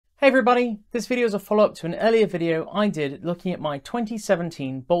everybody, this video is a follow-up to an earlier video I did looking at my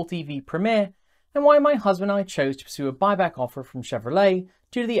 2017 Bolt EV Premier and why my husband and I chose to pursue a buyback offer from Chevrolet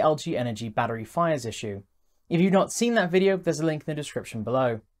due to the LG Energy battery fires issue. If you've not seen that video, there's a link in the description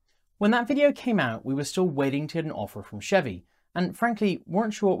below. When that video came out, we were still waiting to get an offer from Chevy, and frankly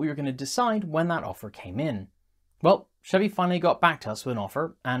weren't sure what we were going to decide when that offer came in. Well, Chevy finally got back to us with an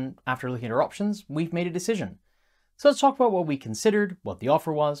offer, and after looking at our options, we've made a decision. So let's talk about what we considered, what the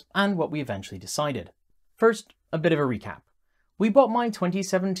offer was, and what we eventually decided. First, a bit of a recap. We bought my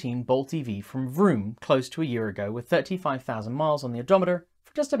 2017 Bolt EV from Vroom close to a year ago with 35,000 miles on the odometer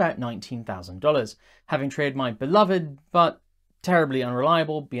for just about $19,000, having traded my beloved but terribly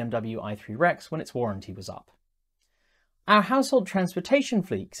unreliable BMW i3 Rex when its warranty was up. Our household transportation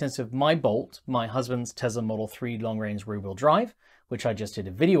fleet consists of my Bolt, my husband's Tesla Model 3 long-range rear-wheel drive, which I just did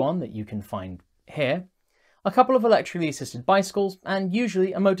a video on that you can find here, a couple of electrically assisted bicycles, and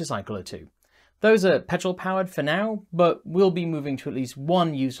usually a motorcycle or two. Those are petrol powered for now, but we'll be moving to at least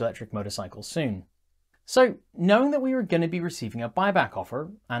one used electric motorcycle soon. So knowing that we were going to be receiving a buyback offer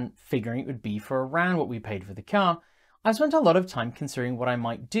and figuring it would be for around what we paid for the car, I spent a lot of time considering what I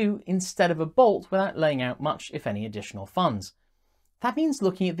might do instead of a Bolt without laying out much, if any, additional funds. That means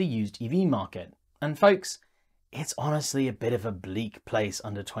looking at the used EV market. And folks, it's honestly a bit of a bleak place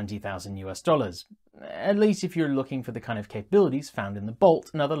under $20,000 US, at least if you're looking for the kind of capabilities found in the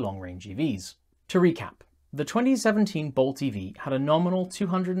Bolt and other long-range EVs. To recap, the 2017 Bolt EV had a nominal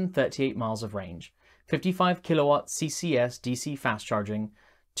 238 miles of range, 55 kilowatt CCS DC fast charging,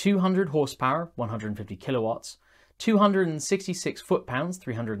 200 horsepower, 150 kilowatts, 266 foot-pounds,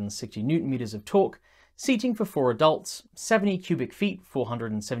 360 newton meters of torque, seating for 4 adults, 70 cubic feet,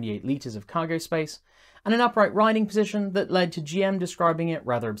 478 litres of cargo space, and an upright riding position that led to GM describing it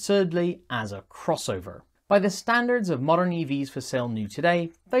rather absurdly as a crossover. By the standards of modern EVs for sale new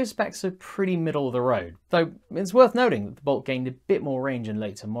today, those specs are pretty middle of the road, though it's worth noting that the Bolt gained a bit more range in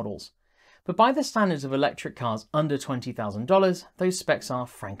later models. But by the standards of electric cars under $20,000, those specs are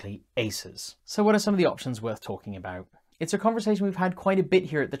frankly aces. So what are some of the options worth talking about? It's a conversation we've had quite a bit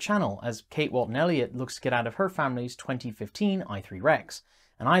here at the channel, as Kate Walton Elliott looks to get out of her family's 2015 i3 Rex,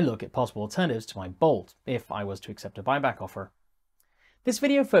 and I look at possible alternatives to my Bolt if I was to accept a buyback offer. This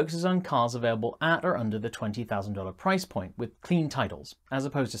video focuses on cars available at or under the $20,000 price point with clean titles, as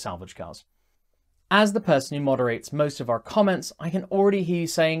opposed to salvage cars. As the person who moderates most of our comments, I can already hear you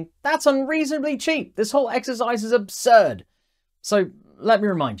saying, "That's unreasonably cheap, this whole exercise is absurd." So let me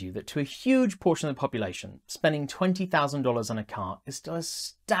remind you that to a huge portion of the population, spending $20,000 on a car is still a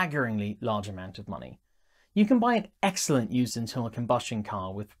staggeringly large amount of money. You can buy an excellent used internal combustion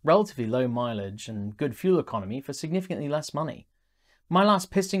car with relatively low mileage and good fuel economy for significantly less money. My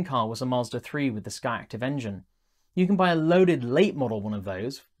last piston car was a Mazda 3 with the Skyactiv engine. You can buy a loaded late model one of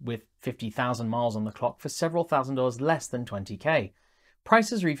those with 50,000 miles on the clock for several $1,000s less than 20k.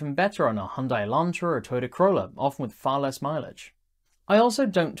 Prices are even better on a Hyundai Elantra or Toyota Corolla, often with far less mileage. I also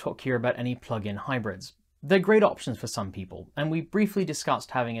don't talk here about any plug-in hybrids. They're great options for some people, and we briefly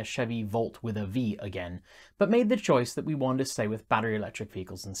discussed having a Chevy Bolt with a V again, but made the choice that we wanted to stay with battery electric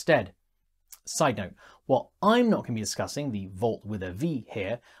vehicles instead. Side note, while I'm not going to be discussing the Bolt with a V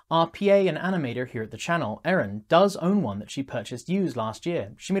here, our PA and animator here at the channel, Erin, does own one that she purchased used last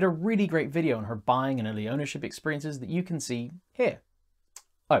year. She made a really great video on her buying and early ownership experiences that you can see here.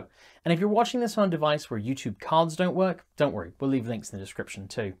 Oh, and if you're watching this on a device where YouTube cards don't work, don't worry, we'll leave links in the description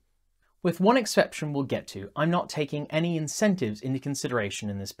too. With one exception we'll get to, I'm not taking any incentives into consideration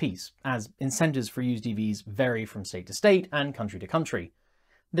in this piece, as incentives for used EVs vary from state to state and country to country.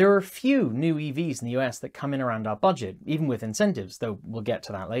 There are a few new EVs in the US that come in around our budget, even with incentives, though we'll get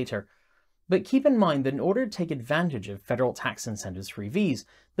to that later. But keep in mind that in order to take advantage of federal tax incentives for EVs,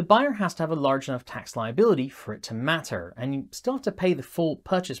 the buyer has to have a large enough tax liability for it to matter, and you still have to pay the full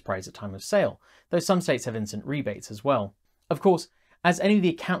purchase price at time of sale, though some states have instant rebates as well. Of course, as any of the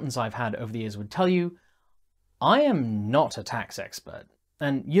accountants I've had over the years would tell you, I am not a tax expert,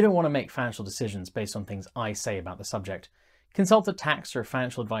 and you don't want to make financial decisions based on things I say about the subject. Consult a tax or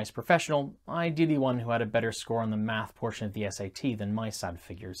financial advice professional, ideally one who had a better score on the math portion of the SAT than my sad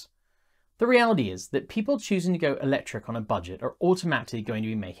figures. The reality is that people choosing to go electric on a budget are automatically going to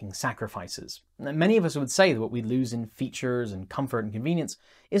be making sacrifices. Many of us would say that what we lose in features and comfort and convenience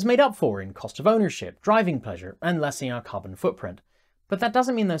is made up for in cost of ownership, driving pleasure, and lessening our carbon footprint. But that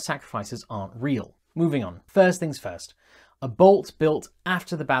doesn't mean those sacrifices aren't real. Moving on. First things first. A Bolt built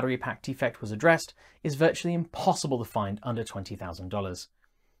after the battery pack defect was addressed is virtually impossible to find under $20,000.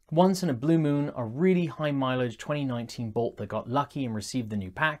 Once in a blue moon, a really high mileage 2019 Bolt that got lucky and received the new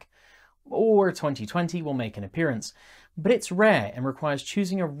pack or a 2020 will make an appearance, but it's rare and requires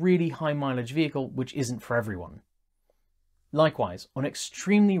choosing a really high mileage vehicle which isn't for everyone. Likewise, on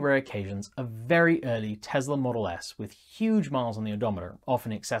extremely rare occasions, a very early Tesla Model S with huge miles on the odometer,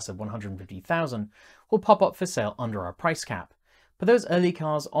 often in excess of 150,000, will pop up for sale under our price cap. But those early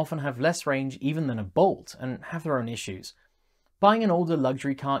cars often have less range even than a Bolt and have their own issues. Buying an older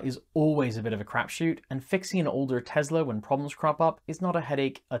luxury car is always a bit of a crapshoot, and fixing an older Tesla when problems crop up is not a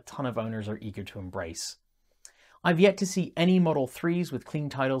headache a ton of owners are eager to embrace. I've yet to see any Model 3s with clean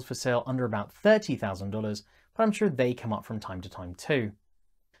titles for sale under about $30,000, but I'm sure they come up from time to time too.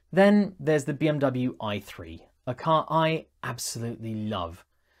 Then there's the BMW i3, a car I absolutely love.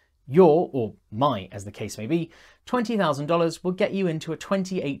 Your, or my as the case may be, $20,000 will get you into a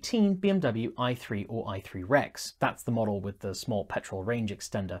 2018 BMW i3 or i3 Rex, that's the model with the small petrol range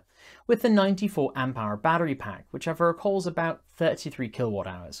extender, with the 94 amp-hour battery pack, which I recall is about 33 kilowatt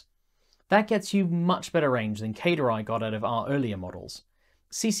hours. That gets you much better range than Cater I got out of our earlier models.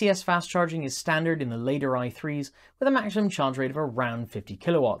 CCS fast charging is standard in the later i3s with a maximum charge rate of around 50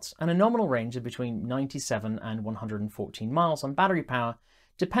 kilowatts and a nominal range of between 97 and 114 miles on battery power,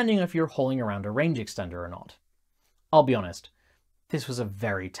 depending if you're hauling around a range extender or not. I'll be honest, this was a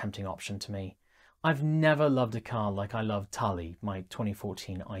very tempting option to me. I've never loved a car like I love Tali, my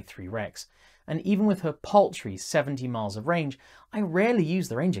 2014 i3 Rex, and even with her paltry 70 miles of range, I rarely use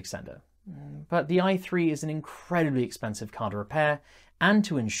the range extender. But the i3 is an incredibly expensive car to repair and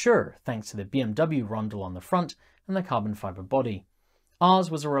to insure thanks to the BMW rondel on the front and the carbon fibre body.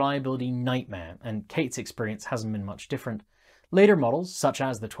 Ours was a reliability nightmare, and Kate's experience hasn't been much different. Later models, such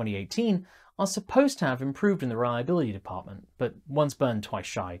as the 2018, are supposed to have improved in the reliability department, but once burned twice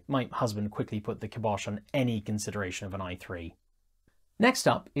shy, my husband quickly put the kibosh on any consideration of an i3. Next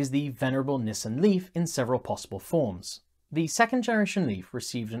up is the venerable Nissan Leaf in several possible forms. The second generation Leaf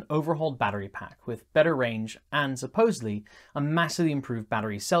received an overhauled battery pack with better range and, supposedly, a massively improved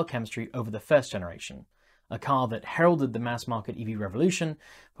battery cell chemistry over the first generation. A car that heralded the mass market EV revolution,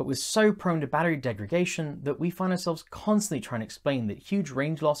 but was so prone to battery degradation that we find ourselves constantly trying to explain that huge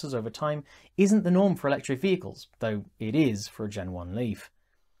range losses over time isn't the norm for electric vehicles, though it is for a Gen 1 Leaf.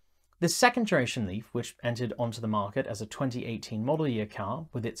 The second generation Leaf, which entered onto the market as a 2018 model year car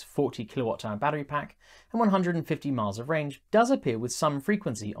with its 40 kilowatt-hour battery pack and 150 miles of range, does appear with some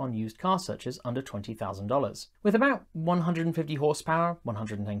frequency on used car searches under $20,000. With about 150 horsepower,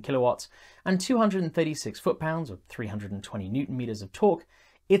 110 kilowatts, and 236 foot-pounds or 320 newton-meters of torque,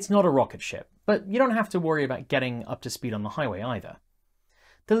 it's not a rocket ship, but you don't have to worry about getting up to speed on the highway either.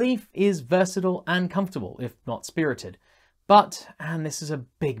 The Leaf is versatile and comfortable, if not spirited. But, and this is a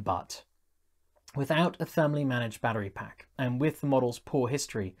big but, without a thermally managed battery pack, and with the model's poor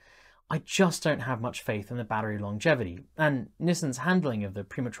history, I just don't have much faith in the battery longevity, and Nissan's handling of the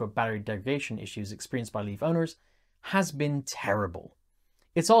premature battery degradation issues experienced by Leaf owners has been terrible.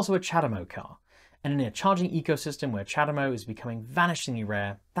 It's also a CHAdeMO car, and in a charging ecosystem where CHAdeMO is becoming vanishingly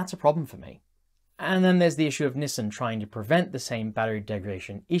rare, that's a problem for me. And then there's the issue of Nissan trying to prevent the same battery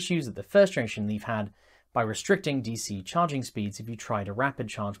degradation issues that the first generation Leaf had, by restricting DC charging speeds if you try to rapid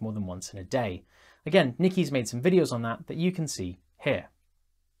charge more than once in a day. Again, Nikki's made some videos on that you can see here.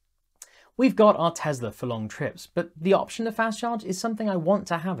 We've got our Tesla for long trips, but the option to fast charge is something I want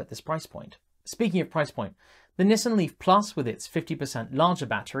to have at this price point. Speaking of price point, the Nissan Leaf Plus with its 50% larger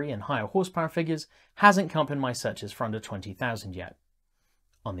battery and higher horsepower figures hasn't come up in my searches for under $20,000 yet.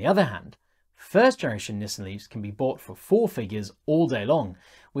 On the other hand, first generation Nissan Leafs can be bought for four figures all day long,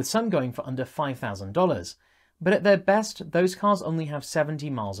 with some going for under $5,000. But at their best, those cars only have 70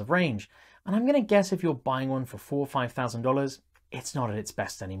 miles of range, and I'm going to guess if you're buying one for $4,000 or $5,000, it's not at its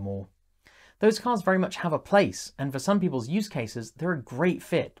best anymore. Those cars very much have a place, and for some people's use cases, they're a great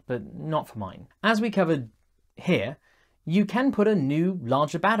fit, but not for mine. As we covered here, you can put a new,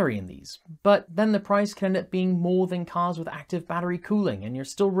 larger battery in these, but then the price can end up being more than cars with active battery cooling, and you're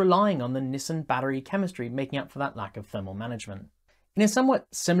still relying on the Nissan battery chemistry making up for that lack of thermal management. In a somewhat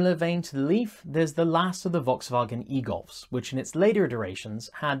similar vein to the Leaf, there's the last of the Volkswagen e-Golfs, which in its later iterations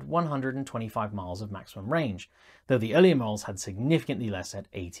had 125 miles of maximum range, though the earlier models had significantly less at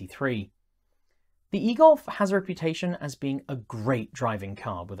 83. The e-Golf has a reputation as being a great driving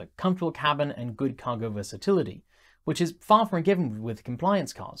car with a comfortable cabin and good cargo versatility, which is far from a given with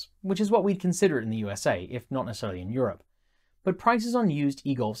compliance cars, which is what we'd consider it in the USA, if not necessarily in Europe. But prices on used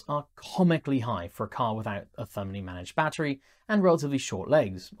e-Golfs are comically high for a car without a thermally managed battery and relatively short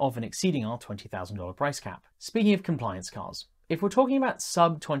legs, often exceeding our $20,000 price cap. Speaking of compliance cars, if we're talking about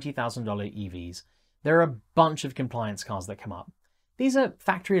sub $20,000 EVs, there are a bunch of compliance cars that come up. These are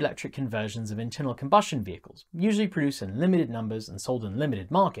factory electric conversions of internal combustion vehicles, usually produced in limited numbers and sold in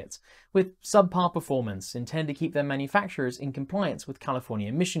limited markets, with subpar performance intended to keep their manufacturers in compliance with California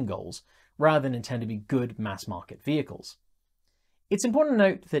emission goals, rather than intend to be good mass-market vehicles. It's important to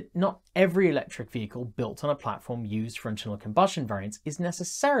note that not every electric vehicle built on a platform used for internal combustion variants is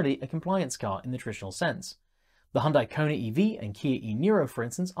necessarily a compliance car in the traditional sense. The Hyundai Kona EV and Kia e-Niro, for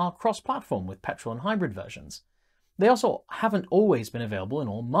instance, are cross-platform with petrol and hybrid versions. They also haven't always been available in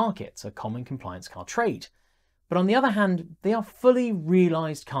all markets, a common compliance car trait. But on the other hand, they are fully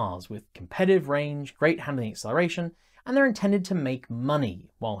realised cars with competitive range, great handling acceleration, and they're intended to make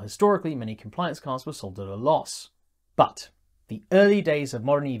money, while historically many compliance cars were sold at a loss. But the early days of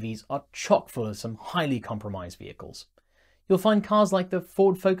modern EVs are chock full of some highly compromised vehicles. You'll find cars like the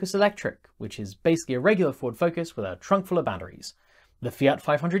Ford Focus Electric, which is basically a regular Ford Focus with a trunk full of batteries. The Fiat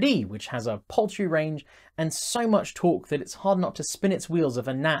 500e, which has a paltry range and so much torque that it's hard not to spin its wheels if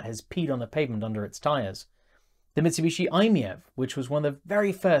a gnat has peed on the pavement under its tyres. The Mitsubishi i-MiEV, which was one of the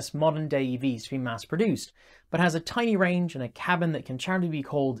very first modern-day EVs to be mass-produced, but has a tiny range and a cabin that can charitably be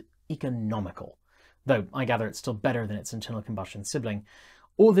called economical, though I gather it's still better than its internal combustion sibling.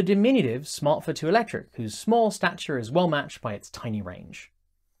 Or the diminutive Smart for 2 Electric, whose small stature is well matched by its tiny range.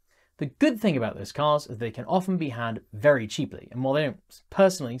 The good thing about those cars is they can often be had very cheaply, and while they don't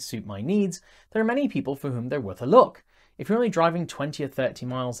personally suit my needs, there are many people for whom they're worth a look. If you're only driving 20 or 30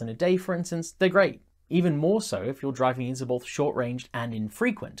 miles in a day, for instance, they're great. Even more so if your driving needs are both short-ranged and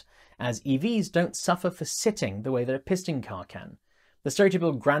infrequent, as EVs don't suffer for sitting the way that a piston car can. The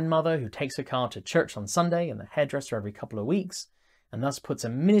stereotypical grandmother who takes her car to church on Sunday and the hairdresser every couple of weeks, and thus puts a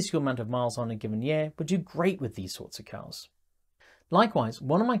minuscule amount of miles on a given year, would do great with these sorts of cars. Likewise,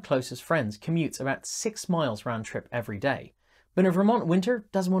 one of my closest friends commutes about 6 miles round trip every day, but in a Vermont winter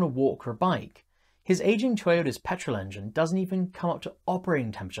doesn't want to walk or bike. His aging Toyota's petrol engine doesn't even come up to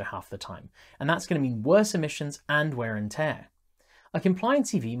operating temperature half the time, and that's going to mean worse emissions and wear and tear. A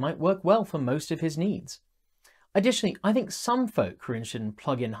compliance EV might work well for most of his needs. Additionally, I think some folk who are interested in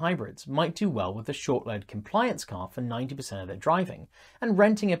plug-in hybrids might do well with a short-load compliance car for 90% of their driving, and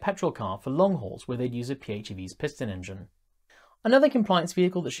renting a petrol car for long hauls where they'd use a PHEV's piston engine. Another compliance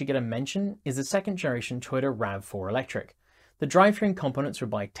vehicle that should get a mention is the second-generation Toyota RAV4 Electric. The drivetrain components were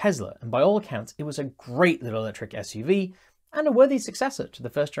by Tesla, and by all accounts it was a great little electric SUV, and a worthy successor to the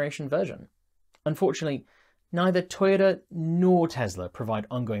first-generation version. Unfortunately, neither Toyota nor Tesla provide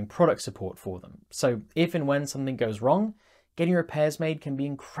ongoing product support for them, so if and when something goes wrong, getting repairs made can be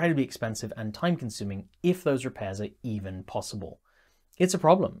incredibly expensive and time-consuming if those repairs are even possible. It's a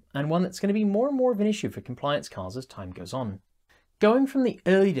problem, and one that's going to be more and more of an issue for compliance cars as time goes on. Going from the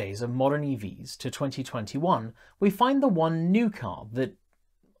early days of modern EVs to 2021, we find the one new car that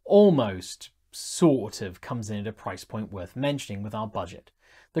almost, sort of, comes in at a price point worth mentioning with our budget,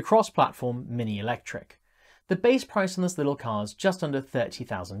 the cross-platform Mini Electric. The base price on this little car is just under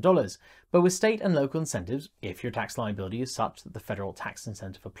 $30,000, but with state and local incentives, if your tax liability is such that the federal tax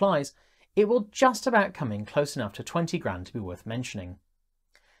incentive applies, it will just about come in close enough to 20 grand to be worth mentioning.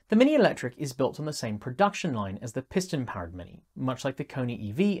 The Mini Electric is built on the same production line as the piston-powered Mini, much like the Kona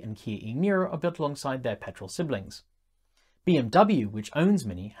EV and Kia e-Niro are built alongside their petrol siblings. BMW, which owns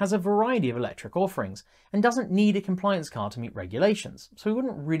Mini, has a variety of electric offerings and doesn't need a compliance car to meet regulations, so we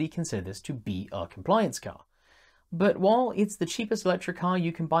wouldn't really consider this to be a compliance car. But while it's the cheapest electric car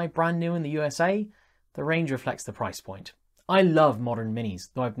you can buy brand new in the USA, the range reflects the price point. I love modern Minis,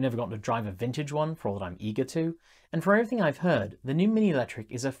 though I've never gotten to drive a vintage one for all that I'm eager to, and from everything I've heard, the new Mini Electric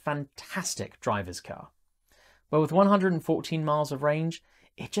is a fantastic driver's car. But with 114 miles of range,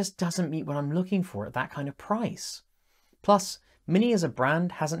 it just doesn't meet what I'm looking for at that kind of price. Plus, Mini as a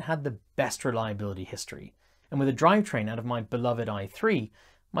brand hasn't had the best reliability history, and with a drivetrain out of my beloved i3,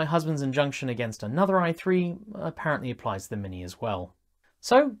 my husband's injunction against another i3 apparently applies to the Mini as well.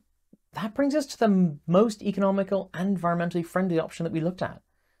 So that brings us to the most economical and environmentally friendly option that we looked at,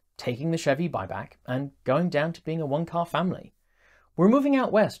 taking the Chevy buyback and going down to being a one-car family. We're moving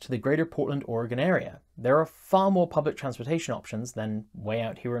out west to the greater Portland, Oregon area. There are far more public transportation options than way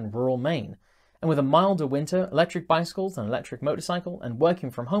out here in rural Maine, and with a milder winter, electric bicycles, an electric motorcycle, and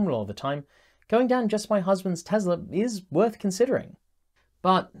working from home all the time, going down just my husband's Tesla is worth considering.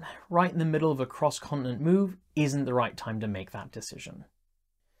 But right in the middle of a cross-continent move isn't the right time to make that decision.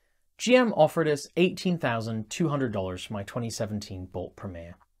 GM offered us $18,200 for my 2017 Bolt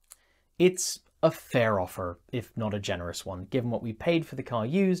Premier. It's a fair offer, if not a generous one, given what we paid for the car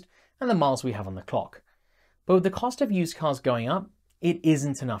used and the miles we have on the clock. But with the cost of used cars going up, it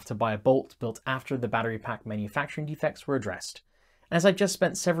isn't enough to buy a Bolt built after the battery pack manufacturing defects were addressed. As I've just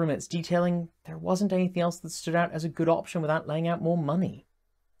spent several minutes detailing, there wasn't anything else that stood out as a good option without laying out more money.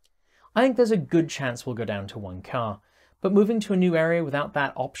 I think there's a good chance we'll go down to one car, but moving to a new area without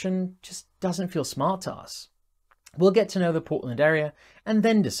that option just doesn't feel smart to us. We'll get to know the Portland area and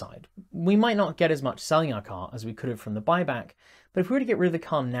then decide. We might not get as much selling our car as we could have from the buyback, but if we were to get rid of the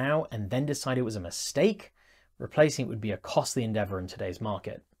car now and then decide it was a mistake, replacing it would be a costly endeavor in today's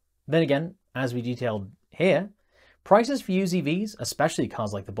market. Then again, as we detailed here, prices for used EVs, especially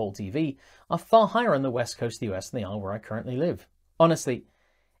cars like the Bolt EV, are far higher on the west coast of the US than they are where I currently live. Honestly,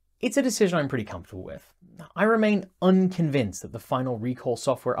 it's a decision I'm pretty comfortable with. I remain unconvinced that the final recall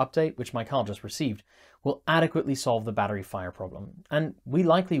software update, which my car just received, will adequately solve the battery fire problem, and we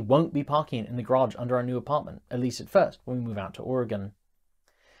likely won't be parking it in the garage under our new apartment, at least at first, when we move out to Oregon.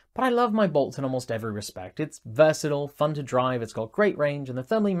 But I love my Bolt in almost every respect. It's versatile, fun to drive, it's got great range, and the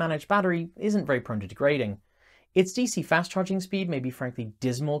thermally managed battery isn't very prone to degrading. Its DC fast charging speed may be frankly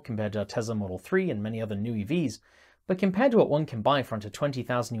dismal compared to our Tesla Model 3 and many other new EVs, but compared to what one can buy for under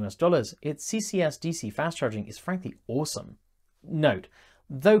 $20,000 US, its CCS DC fast charging is frankly awesome. Note,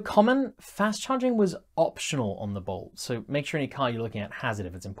 though common, fast charging was optional on the Bolt, so make sure any car you're looking at has it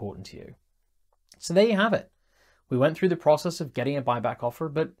if it's important to you. So there you have it. We went through the process of getting a buyback offer,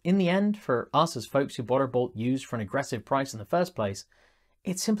 but in the end, for us as folks who bought our Bolt used for an aggressive price in the first place,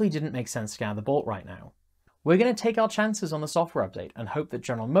 it simply didn't make sense to get out of the Bolt right now. We're going to take our chances on the software update and hope that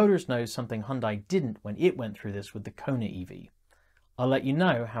General Motors knows something Hyundai didn't when it went through this with the Kona EV. I'll let you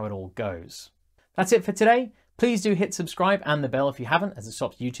know how it all goes. That's it for today. Please do hit subscribe and the bell if you haven't, as it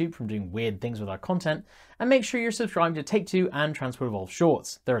stops YouTube from doing weird things with our content, and make sure you're subscribed to Take 2 and Transport Evolved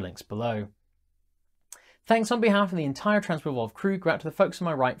Shorts. There are links below. Thanks on behalf of the entire Transport Evolved crew go out to the folks on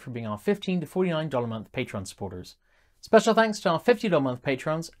my right for being our $15 to $49 a month Patreon supporters. Special thanks to our $50 a month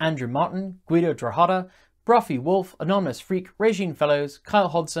patrons Andrew Martin, Guido Drahada, Bruffy Wolf, Anonymous Freak, Regine Fellows, Kyle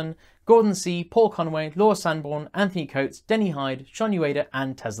Hodson, Gordon C., Paul Conway, Laura Sanborn, Anthony Coates, Denny Hyde, Sean Ueda,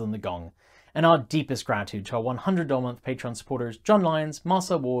 and Tesla and the Gong. And our deepest gratitude to our $100 a month Patreon supporters John Lyons,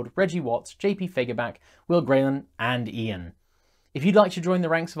 Marcel Ward, Reggie Watts, JP Fagerback, Will Graylan, and Ian. If you'd like to join the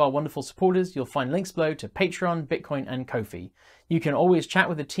ranks of our wonderful supporters, you'll find links below to Patreon, Bitcoin, and Ko-fi. You can always chat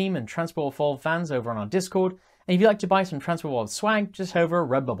with the team and Transport Evolved fans over on our Discord, and if you'd like to buy some Transport Evolved swag, just head over to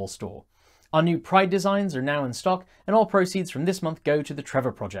Redbubble store. Our new Pride designs are now in stock, and all proceeds from this month go to the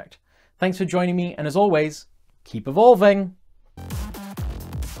Trevor Project. Thanks for joining me, and as always, keep evolving!